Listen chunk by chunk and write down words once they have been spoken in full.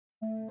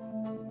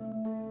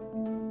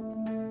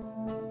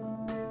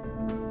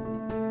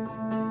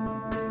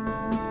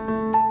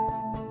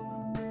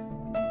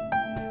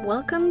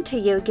Welcome to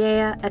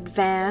Yogea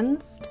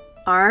Advanced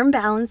Arm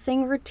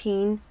Balancing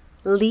Routine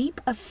Leap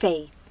of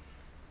Faith.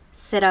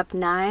 Sit up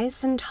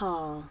nice and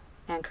tall,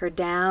 anchor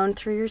down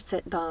through your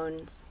sit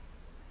bones.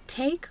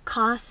 Take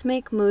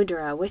cosmic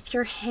mudra with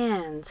your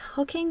hands,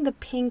 hooking the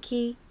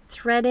pinky,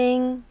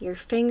 threading your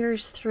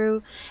fingers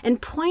through,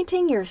 and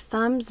pointing your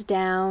thumbs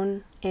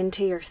down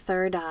into your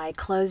third eye.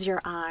 Close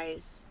your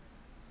eyes.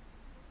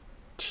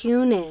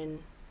 Tune in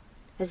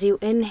as you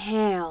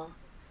inhale.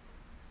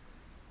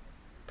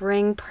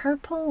 Bring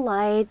purple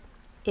light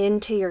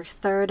into your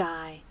third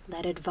eye.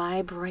 Let it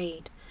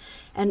vibrate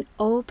and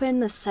open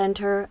the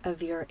center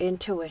of your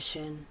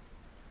intuition,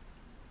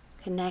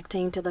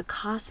 connecting to the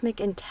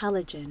cosmic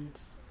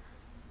intelligence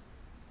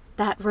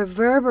that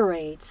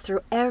reverberates through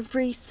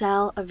every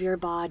cell of your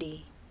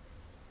body.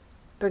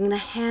 Bring the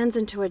hands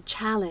into a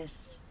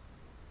chalice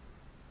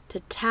to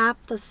tap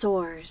the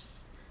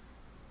source,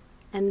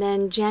 and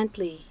then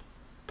gently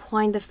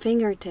point the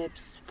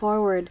fingertips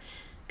forward,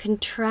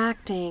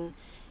 contracting.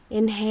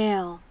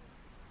 Inhale,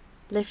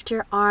 lift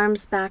your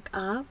arms back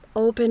up,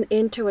 open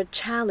into a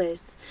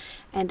chalice,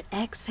 and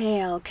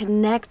exhale,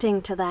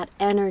 connecting to that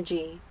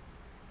energy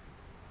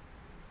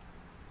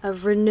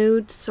of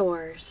renewed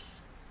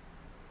source.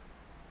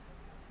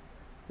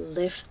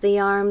 Lift the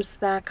arms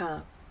back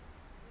up.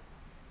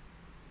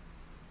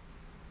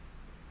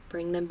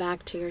 Bring them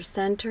back to your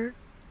center.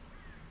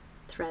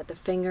 Thread the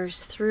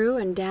fingers through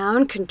and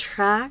down,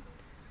 contract.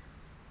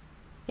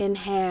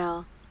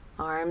 Inhale,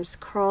 arms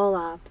curl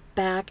up,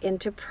 back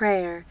into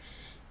prayer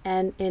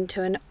and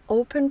into an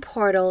open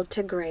portal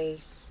to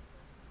grace.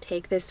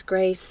 Take this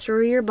grace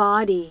through your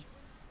body,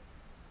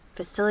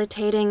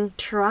 facilitating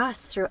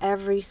trust through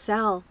every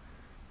cell.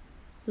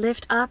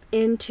 Lift up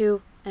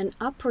into an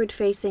upward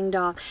facing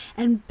dog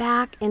and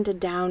back into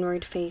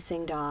downward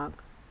facing dog.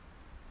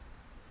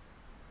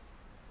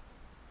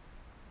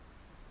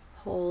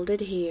 Hold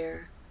it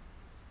here.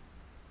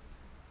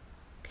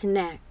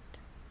 Connect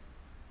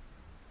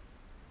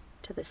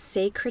to the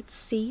sacred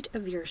seat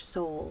of your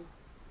soul.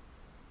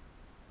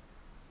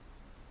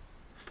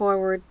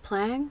 Forward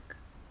plank.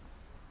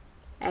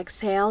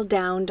 Exhale,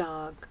 down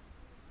dog.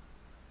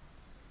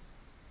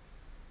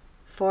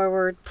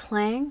 Forward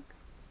plank.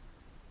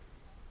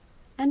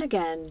 And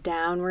again,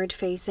 downward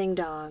facing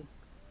dog.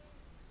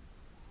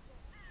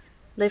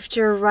 Lift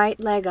your right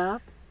leg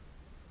up.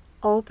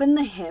 Open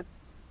the hip.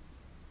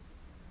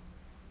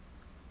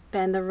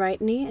 Bend the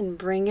right knee and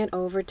bring it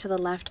over to the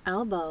left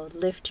elbow.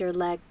 Lift your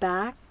leg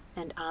back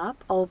and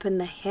up, open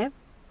the hip.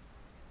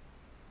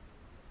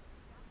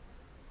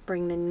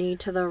 Bring the knee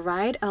to the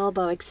right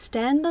elbow,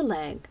 extend the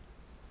leg.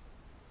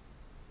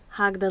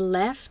 Hug the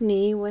left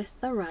knee with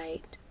the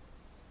right.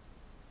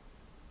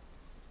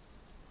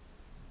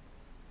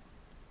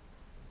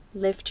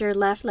 Lift your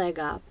left leg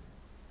up.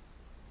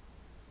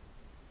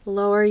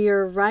 Lower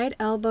your right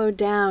elbow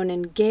down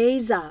and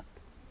gaze up.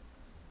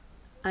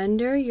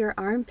 Under your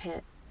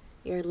armpit,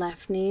 your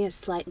left knee is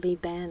slightly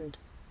bent.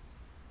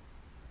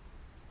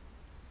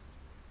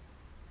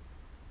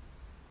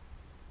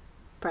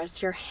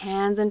 Press your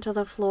hands into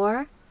the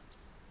floor.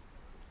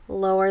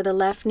 Lower the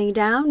left knee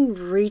down.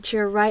 Reach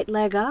your right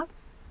leg up.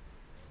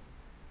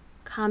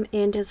 Come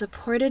into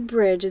supported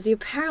bridge as you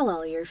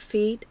parallel your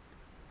feet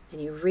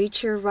and you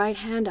reach your right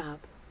hand up.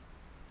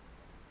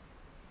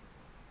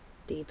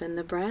 Deepen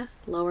the breath.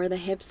 Lower the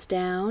hips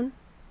down.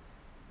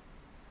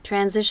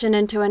 Transition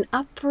into an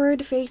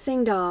upward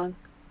facing dog.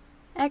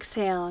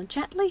 Exhale,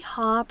 gently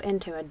hop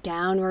into a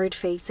downward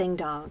facing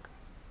dog.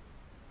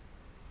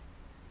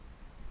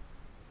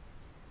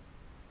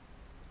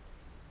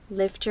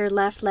 Lift your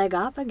left leg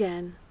up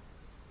again.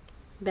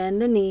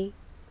 Bend the knee.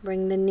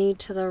 Bring the knee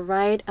to the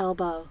right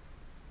elbow.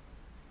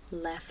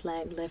 Left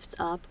leg lifts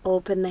up.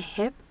 Open the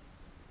hip.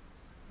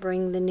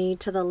 Bring the knee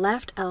to the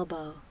left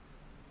elbow.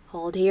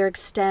 Hold here.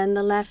 Extend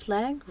the left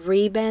leg.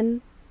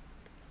 Rebend.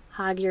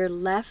 Hug your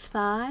left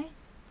thigh.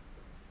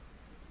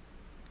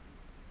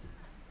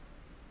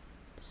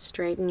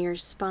 Straighten your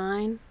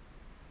spine.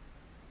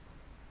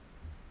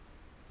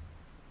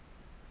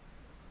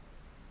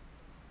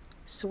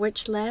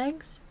 Switch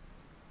legs.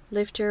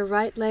 Lift your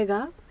right leg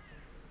up.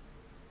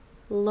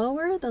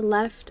 Lower the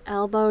left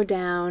elbow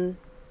down.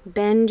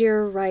 Bend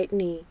your right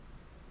knee.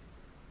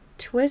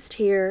 Twist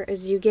here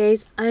as you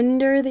gaze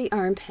under the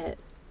armpit.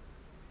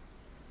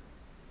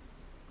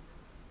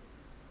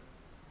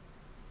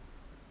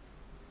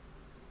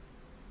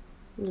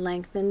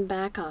 Lengthen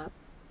back up.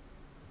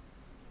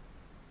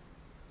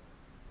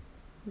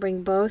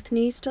 Bring both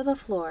knees to the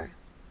floor.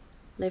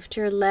 Lift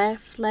your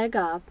left leg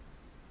up.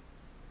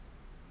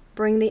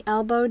 Bring the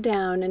elbow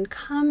down and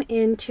come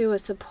into a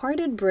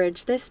supported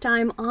bridge, this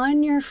time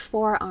on your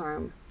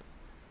forearm.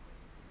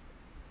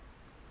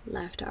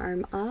 Left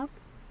arm up.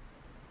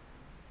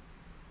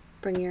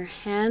 Bring your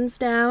hands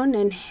down.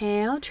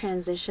 Inhale,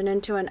 transition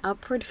into an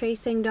upward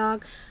facing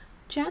dog.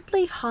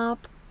 Gently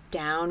hop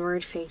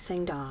downward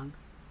facing dog.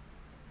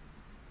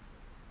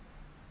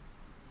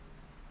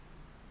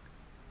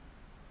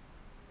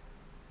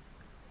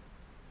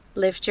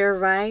 Lift your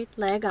right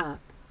leg up.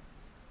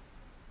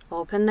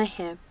 Open the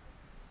hip.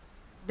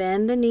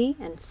 Bend the knee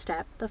and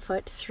step the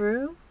foot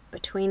through.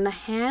 Between the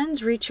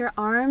hands, reach your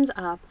arms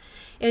up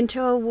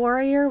into a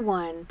warrior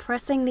one,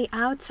 pressing the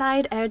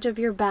outside edge of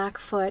your back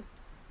foot.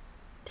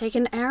 Take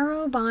an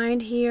arrow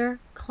bind here,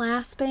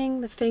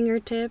 clasping the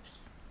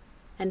fingertips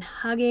and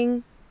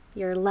hugging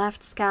your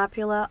left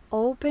scapula.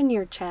 Open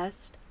your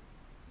chest.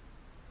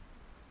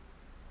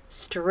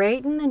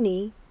 Straighten the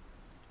knee.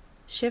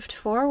 Shift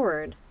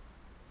forward.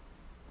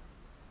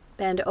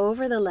 Bend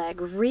over the leg,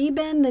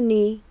 rebend the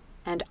knee,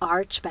 and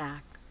arch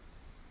back.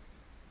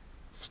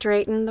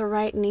 Straighten the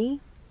right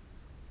knee,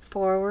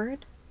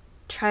 forward.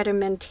 Try to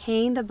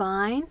maintain the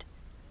bind.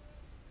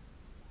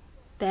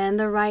 Bend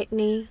the right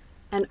knee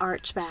and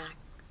arch back.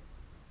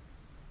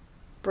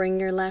 Bring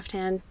your left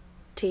hand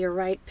to your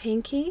right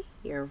pinky,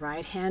 your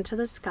right hand to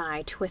the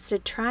sky,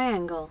 twisted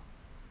triangle.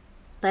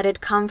 Let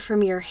it come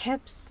from your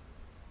hips.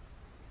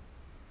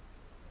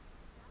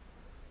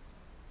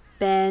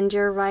 Bend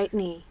your right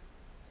knee.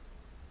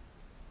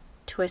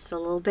 Twist a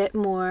little bit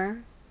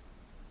more.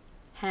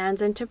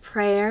 Hands into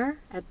prayer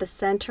at the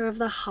center of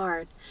the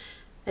heart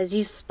as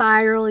you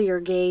spiral your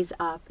gaze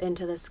up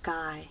into the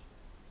sky.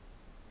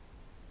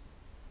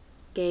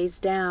 Gaze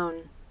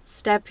down.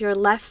 Step your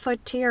left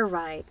foot to your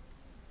right.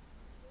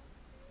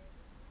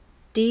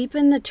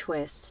 Deepen the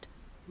twist.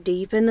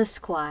 Deepen the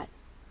squat.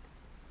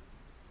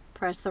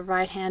 Press the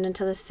right hand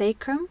into the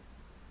sacrum.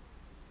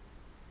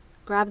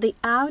 Grab the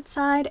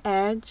outside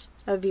edge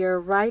of your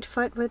right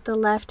foot with the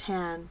left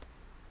hand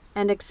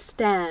and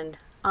extend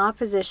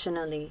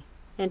oppositionally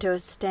into a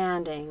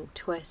standing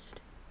twist.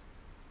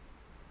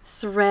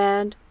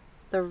 Thread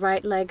the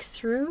right leg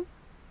through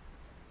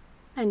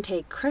and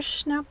take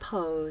Krishna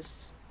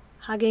pose,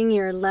 hugging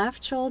your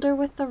left shoulder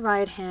with the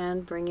right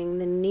hand, bringing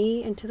the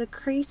knee into the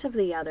crease of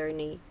the other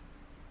knee.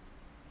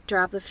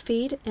 Drop the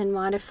feet in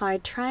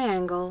modified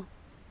triangle,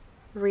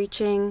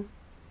 reaching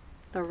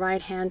the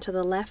right hand to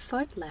the left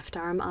foot, left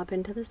arm up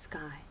into the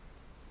sky.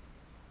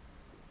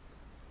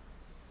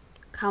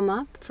 Come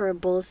up for a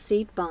bull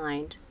seat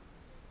bind.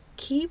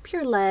 Keep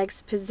your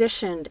legs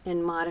positioned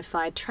in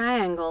modified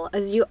triangle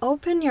as you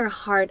open your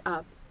heart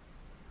up.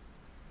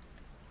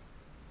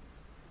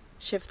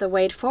 Shift the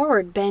weight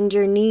forward, bend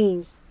your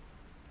knees,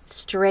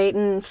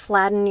 straighten and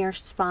flatten your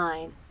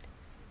spine.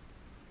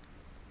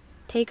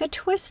 Take a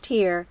twist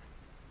here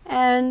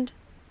and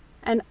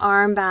an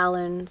arm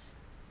balance,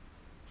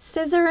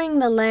 scissoring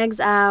the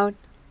legs out.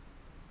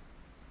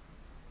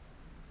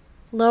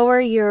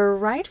 Lower your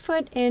right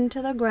foot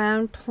into the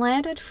ground,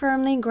 plant it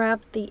firmly,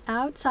 grab the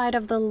outside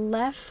of the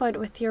left foot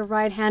with your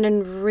right hand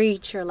and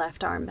reach your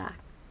left arm back.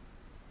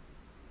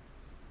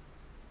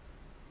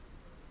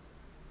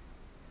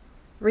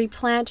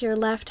 Replant your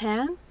left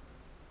hand,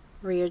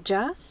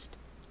 readjust.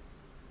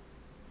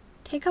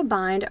 Take a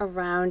bind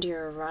around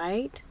your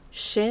right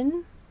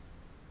shin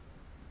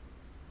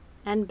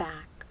and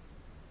back.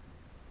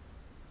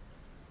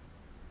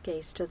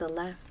 Gaze to the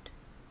left.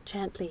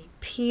 Gently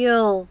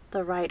peel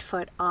the right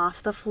foot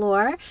off the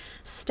floor,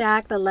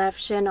 stack the left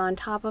shin on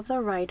top of the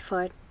right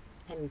foot,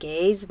 and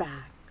gaze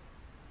back.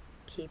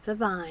 Keep the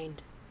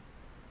bind.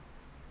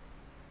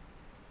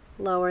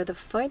 Lower the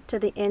foot to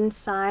the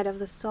inside of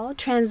the sole.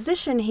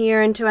 Transition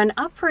here into an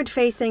upward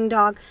facing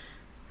dog.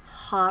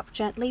 Hop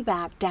gently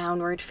back,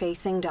 downward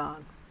facing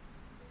dog.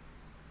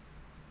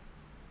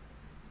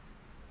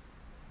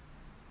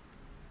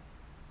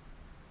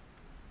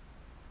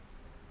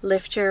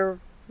 Lift your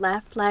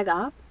left leg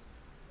up.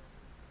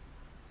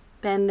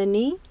 Bend the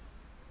knee.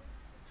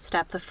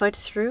 Step the foot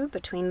through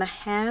between the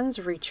hands.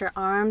 Reach your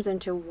arms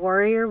into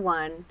warrior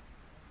one.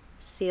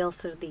 Seal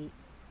through the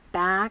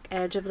back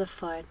edge of the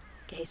foot.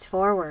 Gaze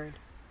forward.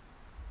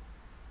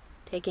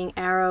 Taking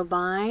arrow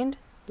bind.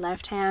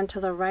 Left hand to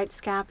the right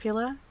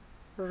scapula.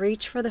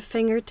 Reach for the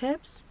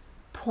fingertips.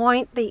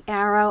 Point the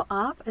arrow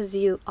up as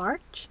you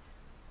arch.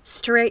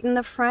 Straighten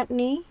the front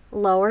knee.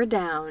 Lower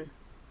down.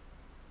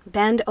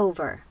 Bend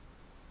over.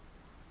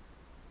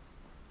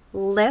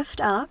 Lift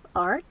up,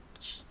 arch.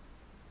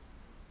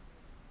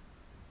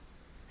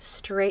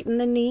 Straighten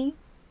the knee,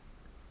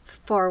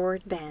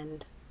 forward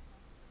bend.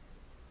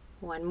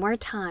 One more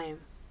time.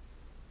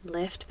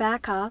 Lift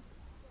back up.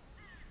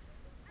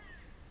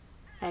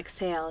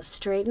 Exhale,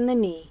 straighten the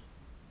knee.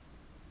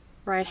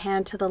 Right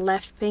hand to the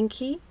left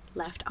pinky,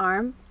 left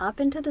arm up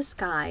into the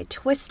sky,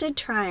 twisted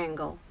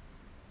triangle.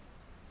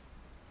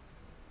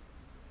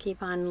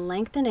 Keep on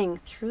lengthening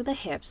through the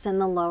hips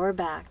and the lower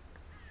back.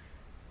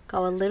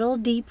 Go a little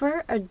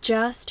deeper,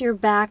 adjust your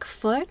back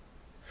foot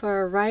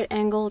for a right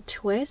angle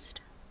twist.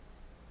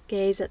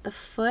 Gaze at the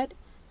foot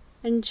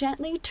and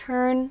gently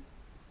turn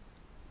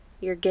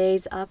your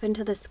gaze up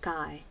into the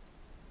sky.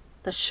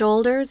 The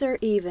shoulders are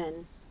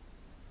even.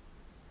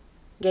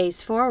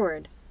 Gaze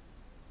forward.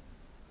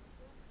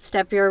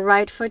 Step your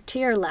right foot to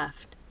your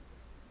left.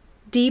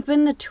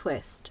 Deepen the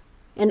twist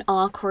in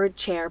awkward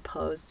chair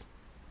pose.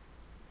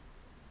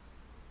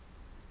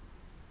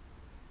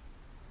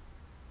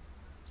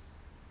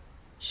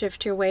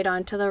 Shift your weight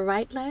onto the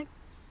right leg.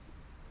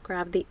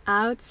 Grab the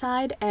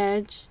outside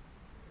edge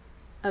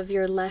of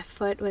your left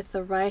foot with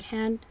the right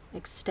hand,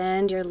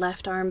 extend your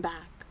left arm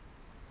back.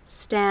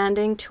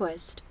 Standing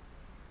twist.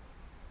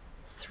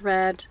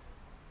 Thread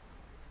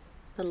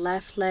the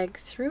left leg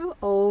through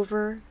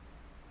over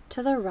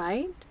to the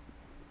right.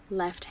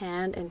 Left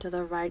hand into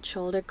the right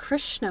shoulder,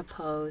 Krishna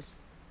pose.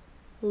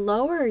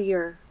 Lower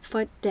your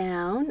foot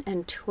down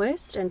and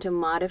twist into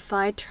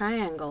modified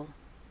triangle.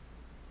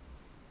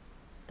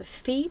 The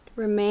feet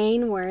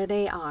remain where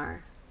they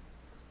are.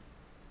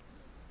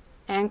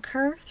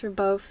 Anchor through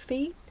both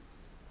feet.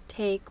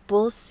 Take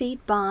bull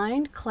seat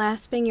bind,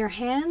 clasping your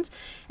hands,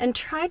 and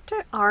try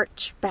to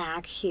arch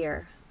back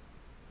here,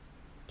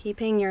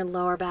 keeping your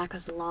lower back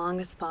as long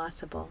as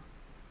possible.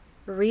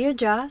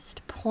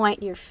 Readjust,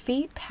 point your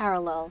feet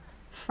parallel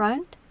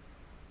front.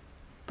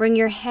 Bring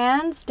your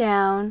hands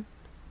down,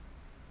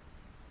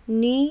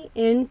 knee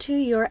into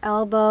your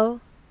elbow,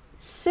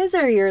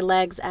 scissor your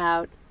legs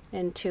out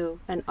into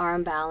an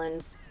arm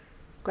balance.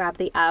 Grab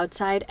the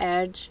outside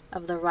edge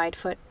of the right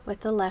foot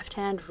with the left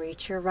hand,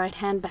 reach your right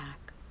hand back.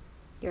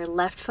 Your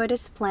left foot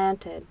is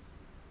planted.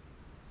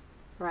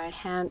 Right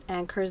hand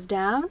anchors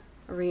down,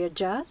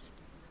 readjust,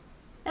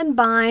 and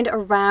bind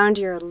around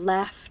your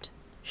left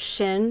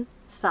shin,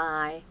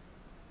 thigh.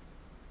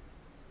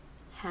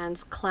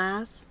 Hands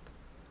clasp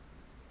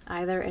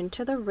either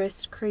into the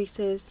wrist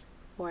creases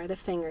or the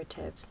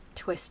fingertips.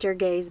 Twist your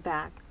gaze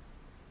back.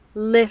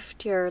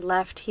 Lift your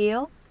left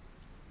heel.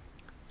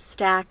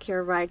 Stack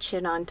your right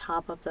shin on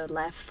top of the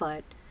left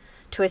foot.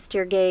 Twist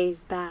your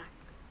gaze back.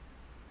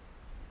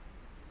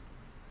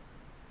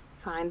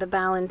 Find the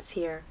balance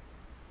here,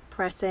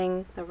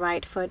 pressing the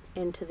right foot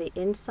into the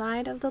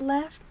inside of the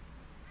left.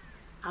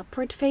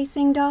 Upward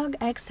facing dog,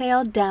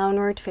 exhale,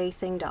 downward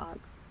facing dog.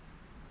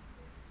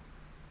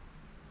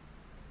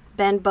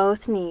 Bend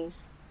both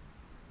knees,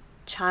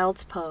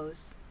 child's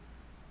pose.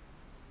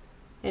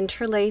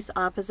 Interlace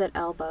opposite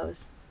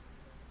elbows.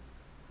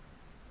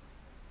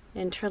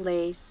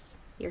 Interlace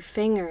your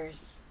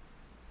fingers.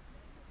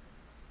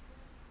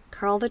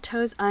 Curl the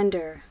toes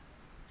under.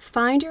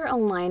 Find your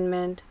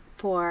alignment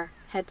for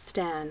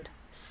headstand.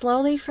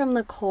 Slowly from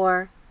the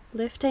core,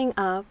 lifting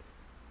up,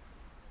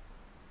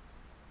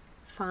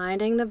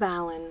 finding the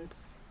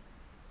balance,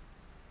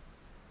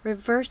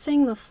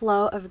 reversing the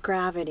flow of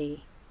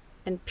gravity,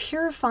 and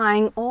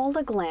purifying all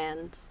the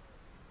glands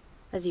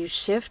as you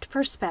shift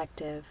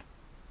perspective.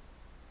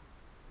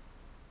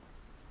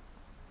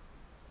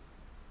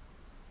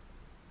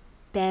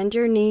 Bend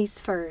your knees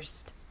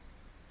first.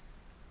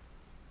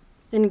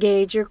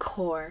 Engage your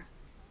core.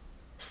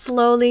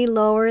 Slowly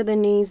lower the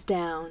knees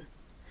down.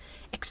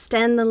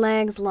 Extend the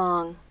legs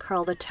long.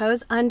 Curl the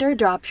toes under.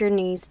 Drop your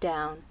knees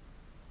down.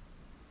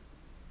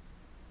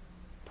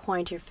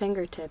 Point your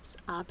fingertips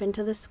up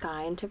into the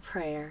sky into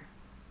prayer.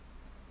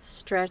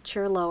 Stretch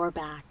your lower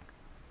back.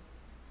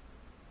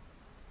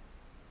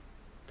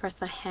 Press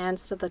the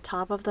hands to the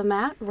top of the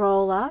mat.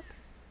 Roll up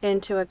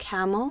into a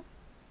camel.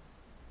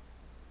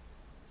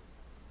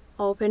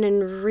 Open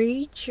and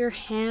reach your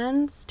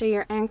hands to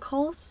your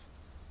ankles.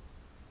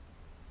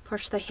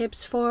 Push the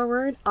hips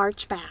forward,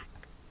 arch back.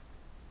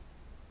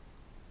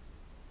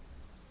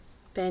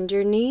 Bend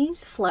your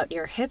knees, float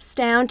your hips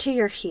down to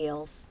your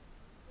heels.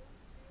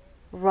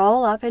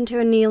 Roll up into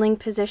a kneeling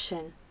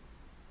position.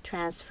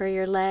 Transfer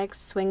your legs,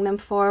 swing them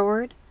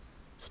forward.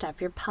 Step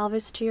your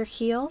pelvis to your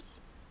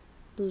heels.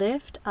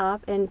 Lift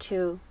up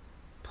into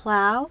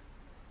plow.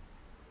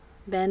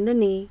 Bend the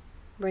knee,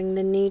 bring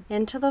the knee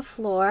into the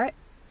floor.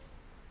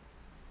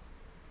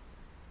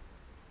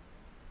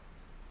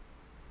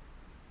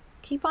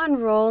 Keep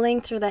on rolling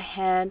through the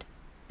head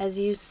as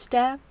you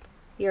step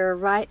your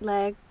right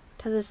leg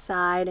to the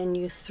side and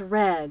you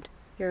thread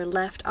your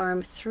left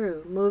arm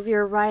through. Move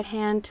your right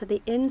hand to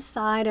the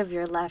inside of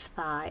your left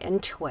thigh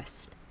and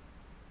twist.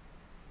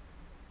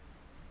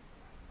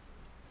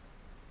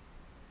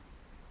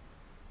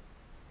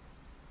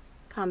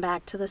 Come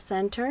back to the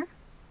center.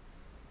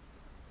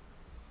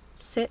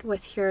 Sit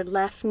with your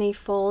left knee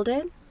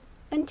folded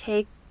and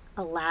take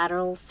a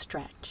lateral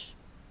stretch.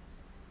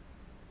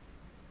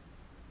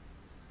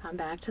 Come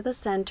back to the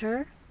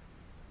center,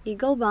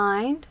 eagle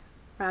bind,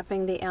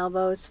 wrapping the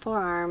elbows,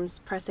 forearms,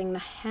 pressing the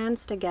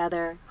hands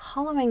together,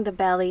 hollowing the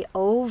belly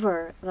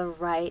over the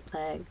right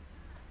leg.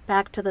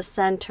 Back to the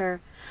center,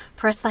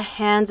 press the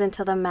hands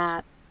into the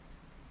mat,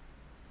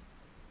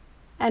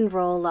 and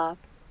roll up.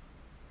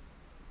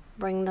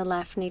 Bring the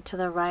left knee to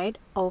the right,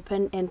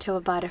 open into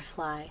a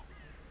butterfly.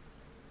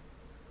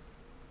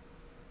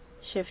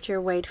 Shift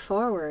your weight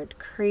forward,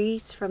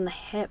 crease from the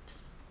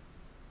hips.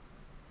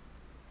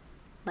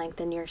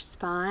 Lengthen your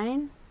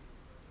spine,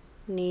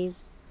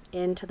 knees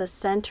into the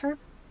center,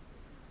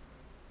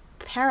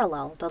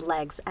 parallel the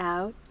legs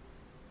out.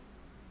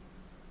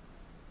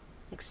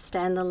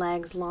 Extend the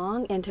legs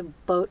long into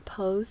boat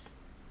pose.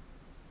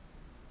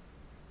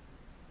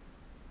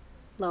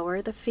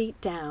 Lower the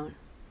feet down.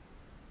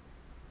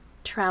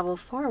 Travel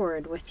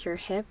forward with your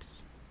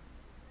hips.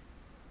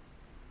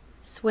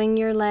 Swing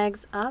your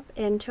legs up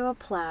into a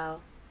plow,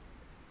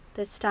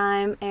 this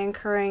time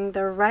anchoring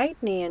the right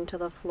knee into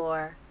the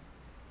floor.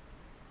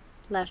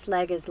 Left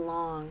leg is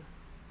long.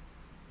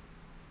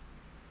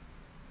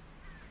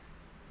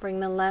 Bring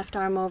the left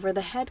arm over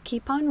the head.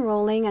 Keep on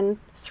rolling and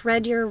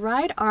thread your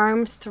right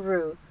arm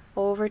through,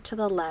 over to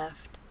the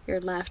left. Your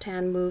left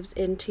hand moves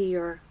into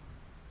your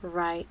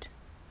right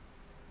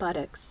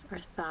buttocks or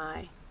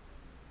thigh.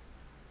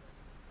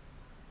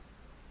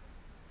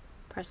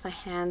 Press the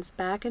hands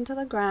back into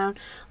the ground.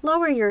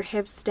 Lower your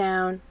hips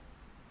down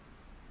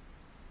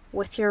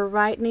with your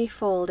right knee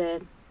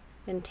folded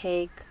and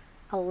take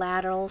a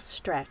lateral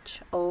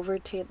stretch over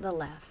to the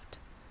left.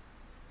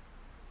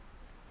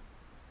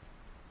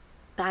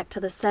 Back to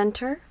the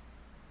center.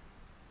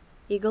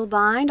 Eagle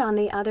bind on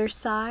the other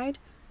side.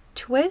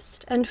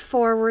 Twist and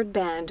forward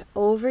bend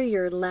over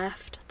your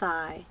left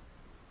thigh.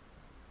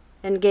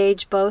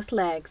 Engage both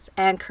legs.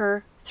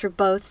 Anchor through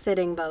both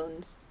sitting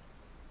bones.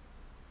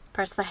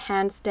 Press the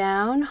hands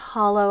down,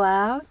 hollow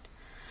out.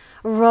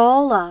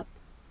 Roll up.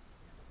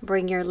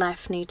 Bring your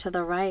left knee to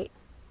the right.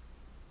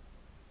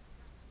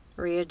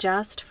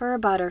 Readjust for a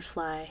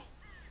butterfly.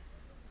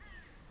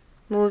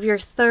 Move your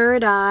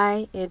third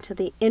eye into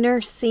the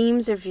inner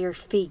seams of your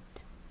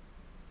feet.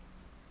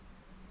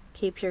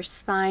 Keep your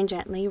spine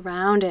gently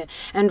rounded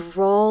and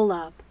roll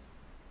up.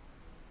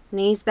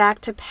 Knees back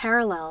to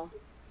parallel.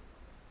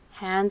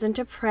 Hands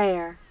into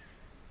prayer.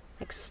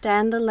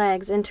 Extend the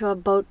legs into a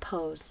boat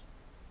pose.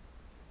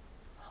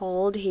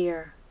 Hold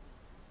here.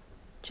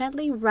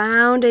 Gently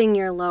rounding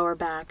your lower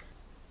back.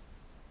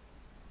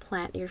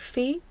 Plant your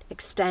feet,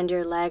 extend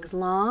your legs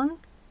long,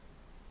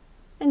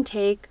 and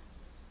take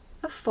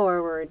a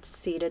forward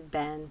seated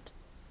bend.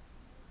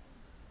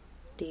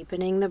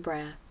 Deepening the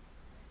breath,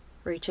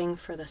 reaching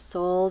for the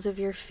soles of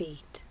your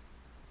feet.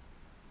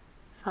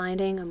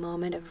 Finding a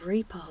moment of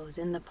repose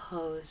in the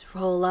pose.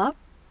 Roll up.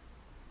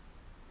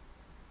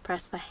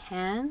 Press the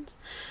hands,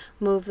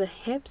 move the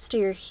hips to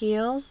your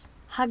heels,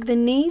 hug the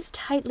knees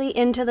tightly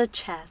into the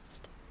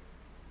chest.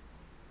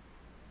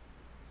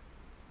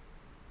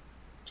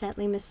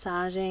 Gently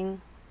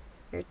massaging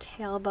your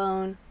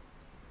tailbone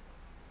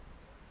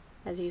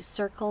as you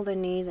circle the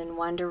knees in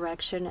one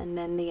direction and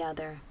then the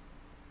other.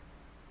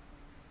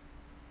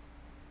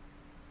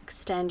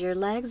 Extend your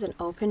legs and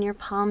open your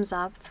palms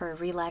up for a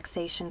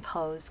relaxation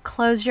pose.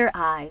 Close your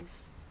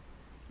eyes.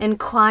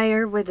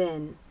 Inquire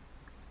within.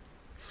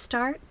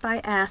 Start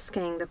by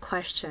asking the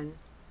question,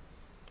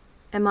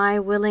 am I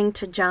willing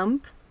to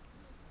jump?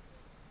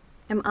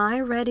 Am I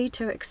ready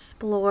to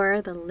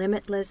explore the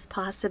limitless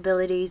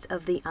possibilities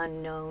of the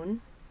unknown?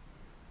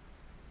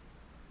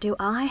 Do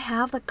I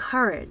have the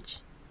courage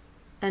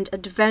and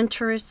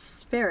adventurous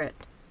spirit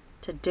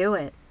to do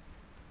it?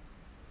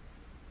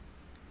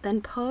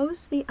 Then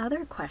pose the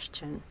other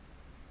question.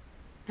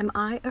 Am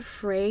I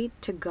afraid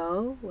to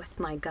go with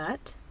my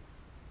gut?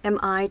 Am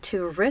I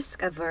too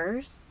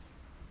risk-averse?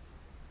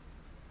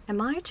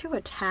 Am I too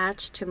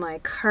attached to my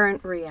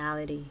current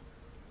reality?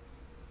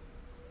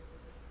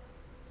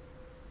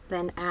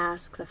 Then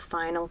ask the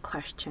final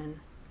question.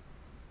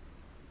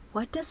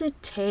 What does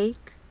it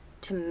take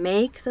to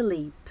make the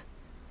leap?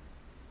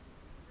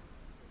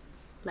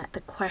 Let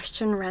the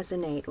question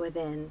resonate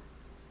within.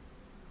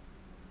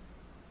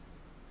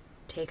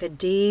 Take a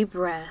deep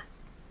breath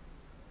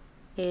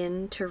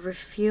in to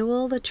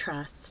refuel the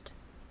trust.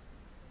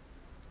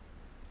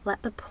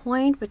 Let the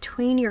point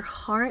between your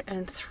heart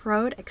and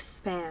throat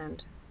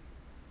expand.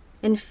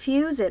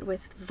 Infuse it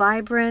with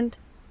vibrant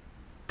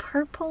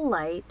purple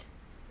light,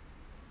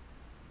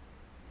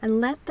 and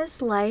let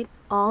this light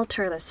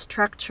alter the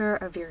structure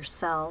of your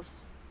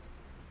cells,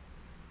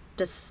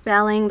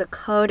 dispelling the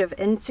code of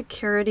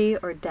insecurity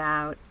or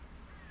doubt,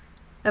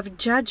 of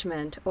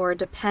judgment or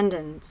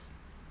dependence,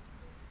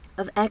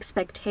 of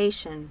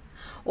expectation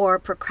or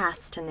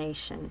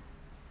procrastination.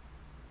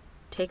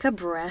 Take a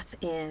breath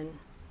in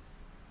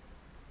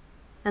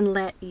and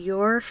let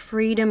your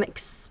freedom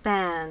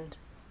expand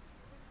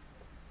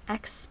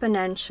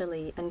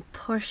exponentially and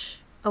push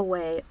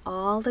away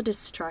all the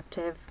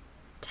destructive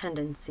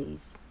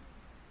tendencies.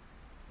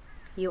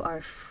 You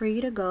are free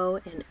to go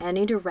in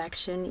any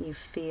direction you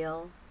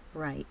feel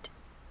right.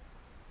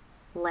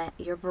 Let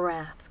your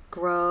breath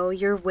grow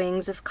your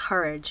wings of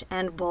courage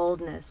and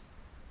boldness.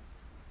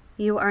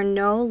 You are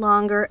no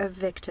longer a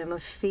victim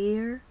of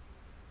fear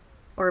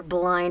or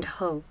blind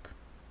hope.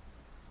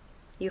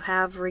 You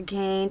have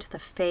regained the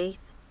faith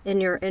in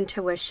your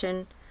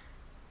intuition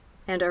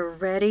and are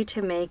ready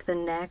to make the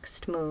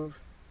next move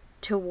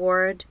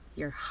toward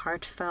your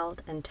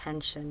heartfelt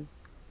intention.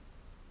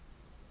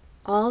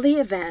 All the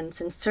events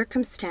and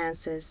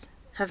circumstances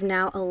have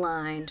now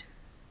aligned,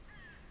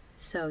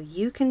 so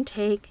you can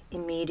take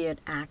immediate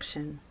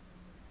action.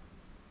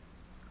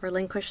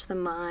 Relinquish the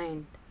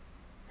mind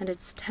and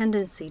its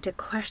tendency to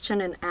question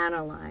and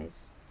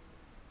analyze.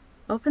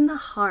 Open the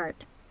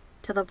heart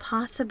to the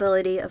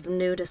possibility of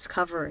new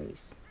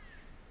discoveries.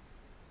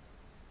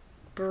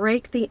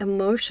 Break the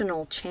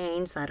emotional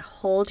chains that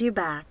hold you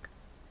back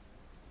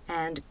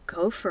and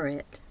go for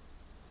it.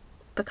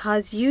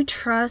 Because you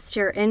trust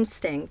your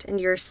instinct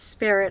and your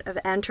spirit of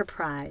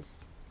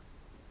enterprise.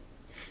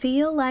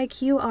 Feel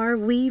like you are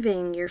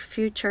weaving your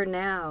future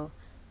now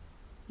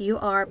You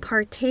are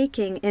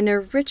partaking in a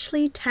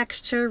richly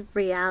textured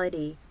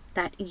reality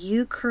that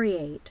you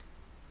create,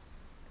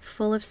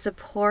 full of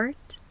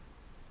support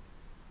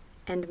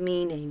and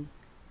meaning.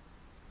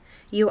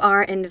 You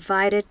are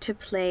invited to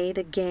play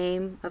the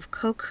game of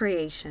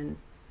co-creation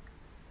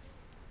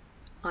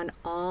on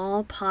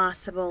all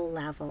possible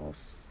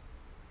levels.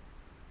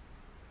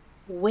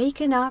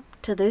 Waken up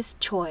to this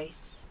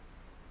choice.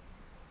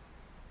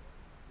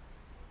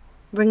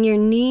 Bring your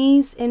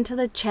knees into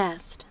the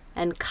chest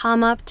and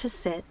come up to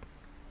sit.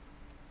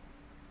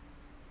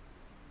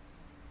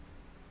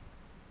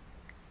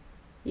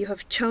 You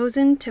have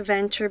chosen to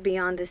venture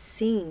beyond the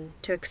scene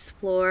to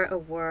explore a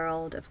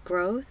world of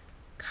growth,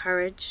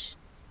 courage,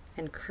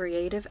 and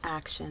creative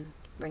action.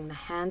 Bring the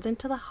hands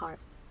into the heart.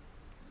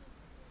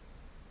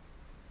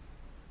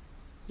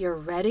 You're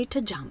ready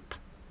to jump.